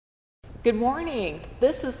Good morning.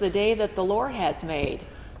 This is the day that the Lord has made.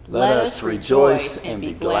 Let us rejoice and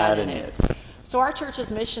be glad in it. So our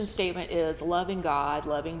church's mission statement is loving God,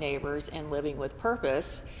 loving neighbors, and living with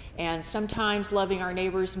purpose. And sometimes loving our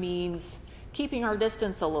neighbors means keeping our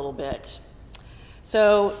distance a little bit.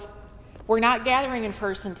 So we're not gathering in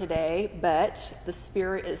person today, but the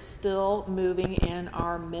Spirit is still moving in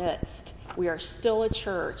our midst. We are still a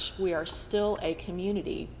church. We are still a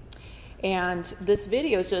community. And this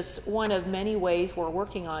video is just one of many ways we're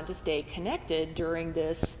working on to stay connected during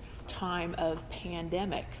this time of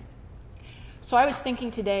pandemic. So I was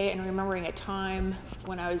thinking today and remembering a time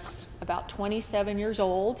when I was about 27 years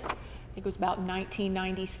old. I think it was about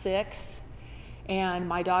 1996. And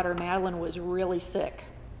my daughter Madeline was really sick.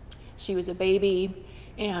 She was a baby,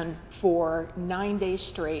 and for 9 days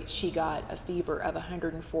straight, she got a fever of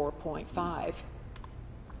 104.5.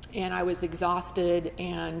 And I was exhausted,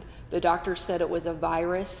 and the doctor said it was a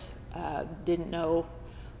virus. Didn't know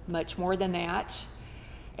much more than that.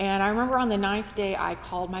 And I remember on the 9th day, I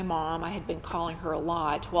called my mom. I had been calling her a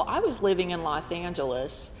lot. Well, I was living in Los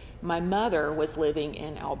Angeles. My mother was living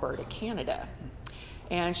in Alberta, Canada.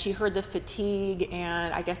 And she heard the fatigue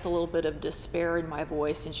and I guess a little bit of despair in my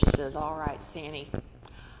voice. And she says, "All right, Sandy,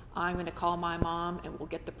 I'm going to call my mom and we'll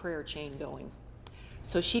get the prayer chain going."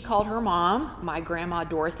 So she called her mom, my grandma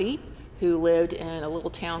Dorothy, who lived in a little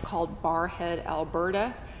town called Barrhead,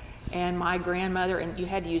 Alberta. And my grandmother, and you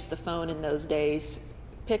had to use the phone in those days,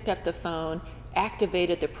 picked up the phone,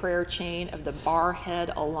 activated the prayer chain of the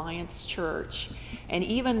Barrhead Alliance Church. And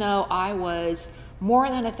even though I was more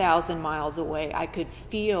than 1,000 miles away, I could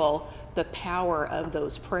feel the power of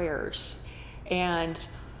those prayers. And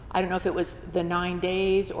I don't know if it was the 9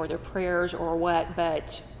 days or the prayers or what,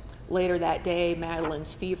 but later that day,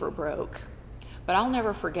 Madeline's fever broke. But I'll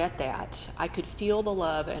never forget that. I could feel the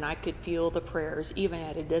love and I could feel the prayers even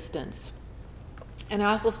at a distance. And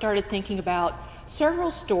I also started thinking about several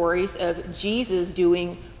stories of Jesus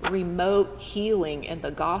doing remote healing in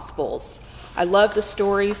the Gospels. I love the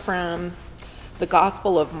story from the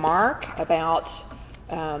Gospel of Mark about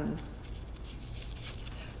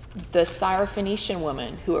the Syrophoenician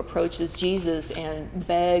woman who approaches Jesus and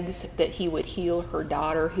begs that he would heal her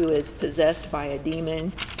daughter who is possessed by a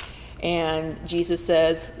demon. And Jesus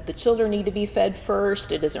says, "The children need to be fed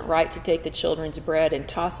first. It isn't right to take the children's bread and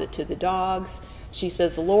toss it to the dogs." She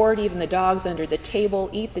says, "Lord, even the dogs under the table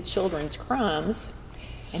eat the children's crumbs."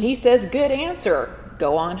 And he says, "Good answer.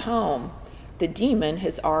 Go on home. The demon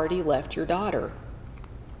has already left your daughter."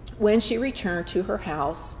 When she returned to her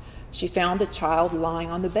house, she found the child lying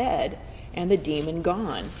on the bed and the demon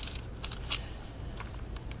gone.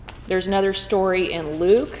 There's another story in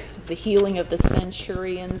Luke, the healing of the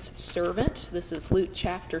centurion's servant. This is Luke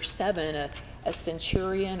chapter 7. A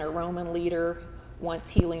centurion, a Roman leader, wants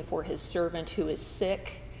healing for his servant who is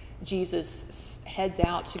sick. Jesus heads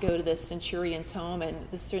out to go to the centurion's home, and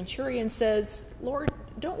the centurion says, "Lord,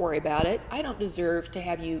 don't worry about it. I don't deserve to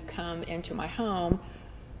have you come into my home.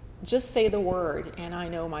 Just say the word, and I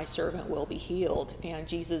know my servant will be healed." And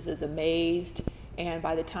Jesus is amazed, and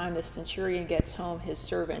by the time the centurion gets home, his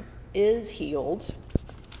servant is healed.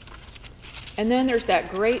 And then there's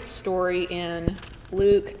that great story in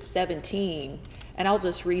Luke 17, and I'll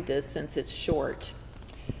just read this since it's short.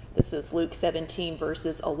 This is Luke 17,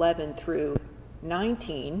 verses 11 through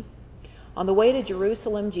 19. On the way to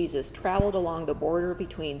Jerusalem, Jesus traveled along the border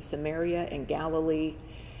between Samaria and Galilee.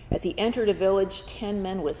 As he entered a village, 10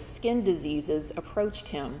 men with skin diseases approached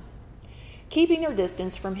him. Keeping their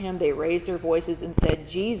distance from him, they raised their voices and said,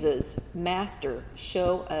 "Jesus, Master,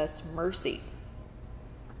 show us mercy."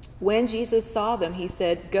 When Jesus saw them, he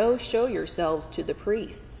said, "Go show yourselves to the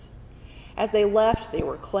priests." As they left, they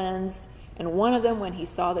were cleansed, and one of them, when he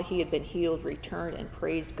saw that he had been healed, returned and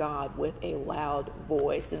praised God with a loud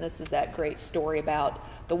voice. And this is that great story about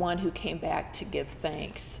the one who came back to give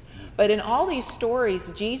thanks. But in all these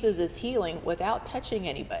stories, Jesus is healing without touching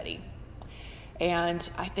anybody. And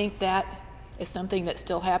I think that is something that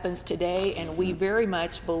still happens today, and we very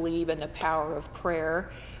much believe in the power of prayer,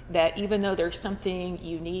 that even though there's something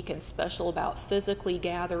unique and special about physically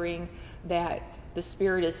gathering, that the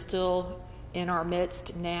Spirit is still in our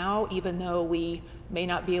midst now, even though we may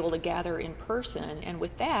not be able to gather in person. And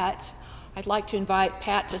with that, I'd like to invite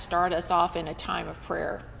Pat to start us off in a time of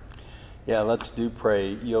prayer. Yeah, let's do pray.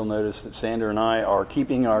 You'll notice that Sandra and I are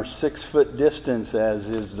keeping our 6-foot distance, as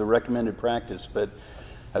is the recommended practice. But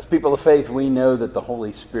as people of faith, we know that the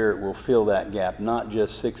Holy Spirit will fill that gap, not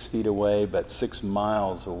just 6 feet away, but 6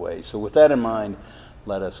 miles away. So with that in mind,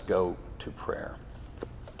 let us go to prayer.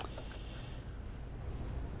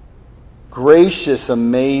 Gracious,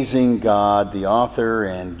 amazing God, the author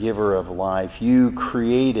and giver of life, you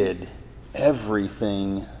created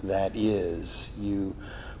everything that is. You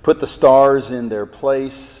put the stars in their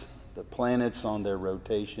place, the planets on their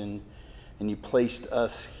rotation, and you placed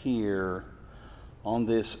us here on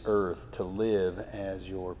this earth to live as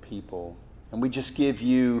your people. And we just give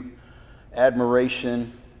you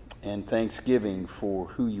admiration and thanksgiving for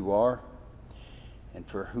who you are and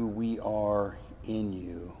for who we are in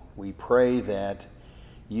you. We pray that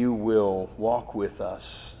you will walk with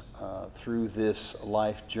us through this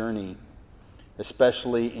life journey,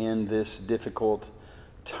 especially in this difficult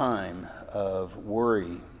time of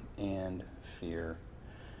worry and fear.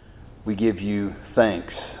 We give you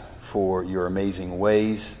thanks for your amazing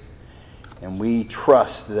ways, and we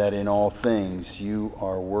trust that in all things you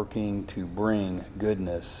are working to bring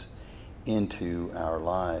goodness into our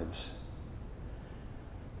lives.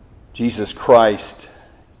 Jesus Christ,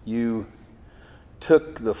 you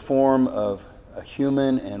took the form of a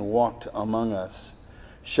human and walked among us,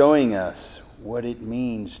 showing us what it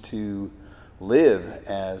means to live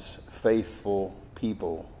as faithful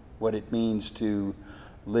people, what it means to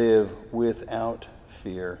live without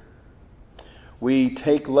fear. We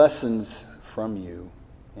take lessons from you,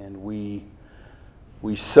 and we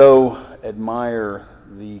so admire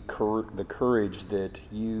the courage that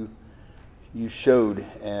you showed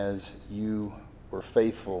as you were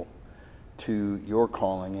faithful to your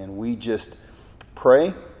calling. And we just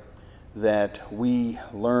pray that we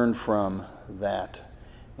learn from that,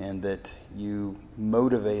 and that you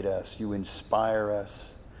motivate us, you inspire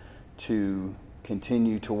us to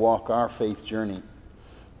continue to walk our faith journey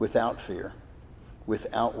without fear,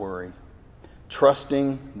 without worry,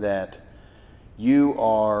 trusting that you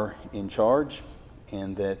are in charge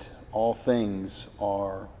and that all things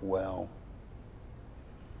are well.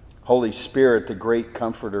 Holy Spirit, the great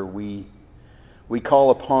comforter, we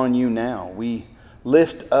call upon you now. We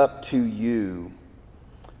lift up to you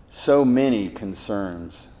so many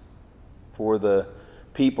concerns for the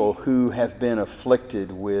people who have been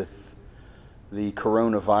afflicted with the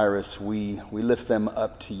coronavirus. We lift them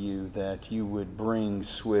up to you, that you would bring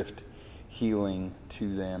swift healing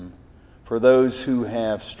to them. For those who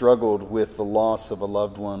have struggled with the loss of a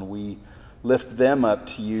loved one, we lift them up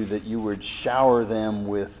to you, that you would shower them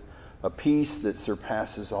with a peace that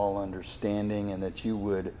surpasses all understanding, and that you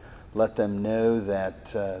would let them know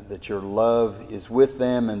that your love is with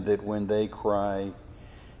them, and that when they cry,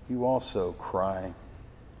 you also cry.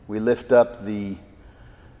 We lift up the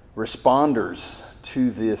responders to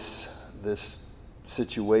this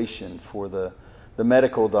situation, for the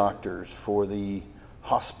medical doctors, for the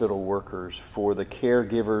hospital workers, for the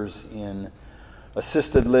caregivers in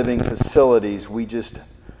assisted living facilities.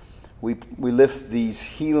 We lift these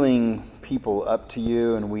healing people up to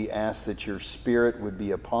you, and we ask that your Spirit would be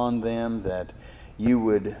upon them, that you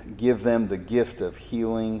would give them the gift of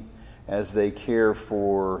healing as they care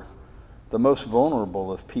for the most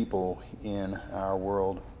vulnerable of people in our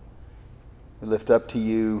world. We lift up to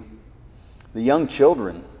you the young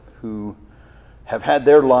children who have had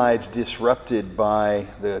their lives disrupted by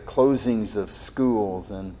the closings of schools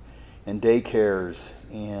and daycares,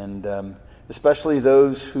 and especially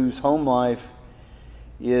those whose home life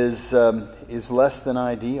is less than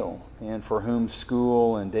ideal, and for whom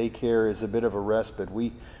school and daycare is a bit of a respite.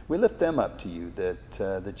 We lift them up to you,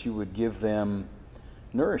 that you would give them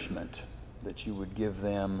nourishment, that you would give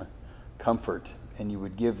them comfort, and you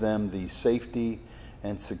would give them the safety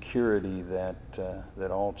and security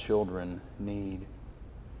that all children need.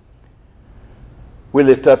 We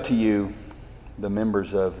lift up to you the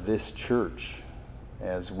members of this church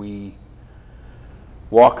as we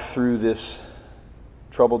walk through this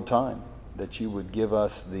troubled time, that you would give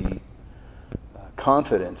us the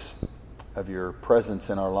confidence of your presence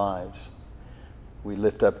in our lives. We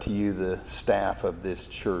lift up to you the staff of this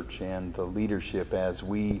church and the leadership as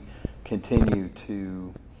we continue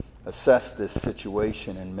to assess this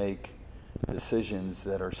situation and make decisions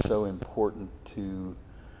that are so important to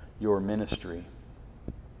your ministry.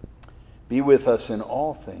 Be with us in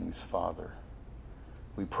all things, Father.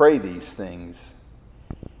 We pray these things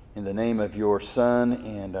in the name of your Son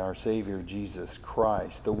and our Savior, Jesus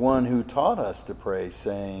Christ, the one who taught us to pray,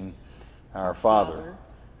 saying, Our Father,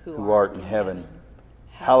 who art in heaven,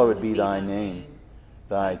 hallowed be thy name.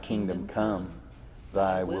 Thy kingdom come,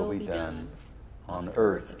 thy will be done, on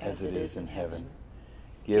earth as it is in heaven.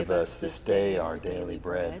 Give us this day our daily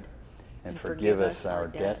bread, and forgive us our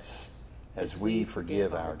debts as we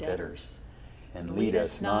forgive our debtors. And lead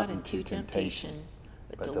us not into temptation,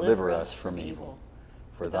 but deliver us from evil.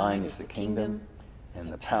 For thine is the kingdom,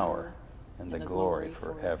 and the power, and the glory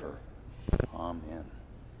forever. Amen.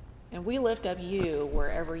 And we lift up you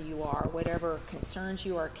wherever you are, whatever concerns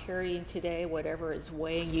you are carrying today, whatever is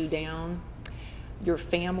weighing you down, your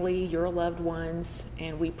family, your loved ones,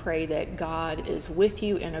 and we pray that God is with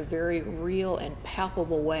you in a very real and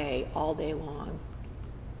palpable way all day long.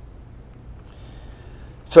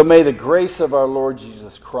 So may the grace of our Lord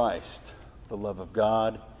Jesus Christ, the love of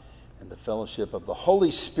God, and the fellowship of the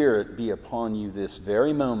Holy Spirit be upon you this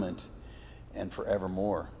very moment and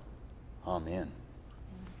forevermore. Amen.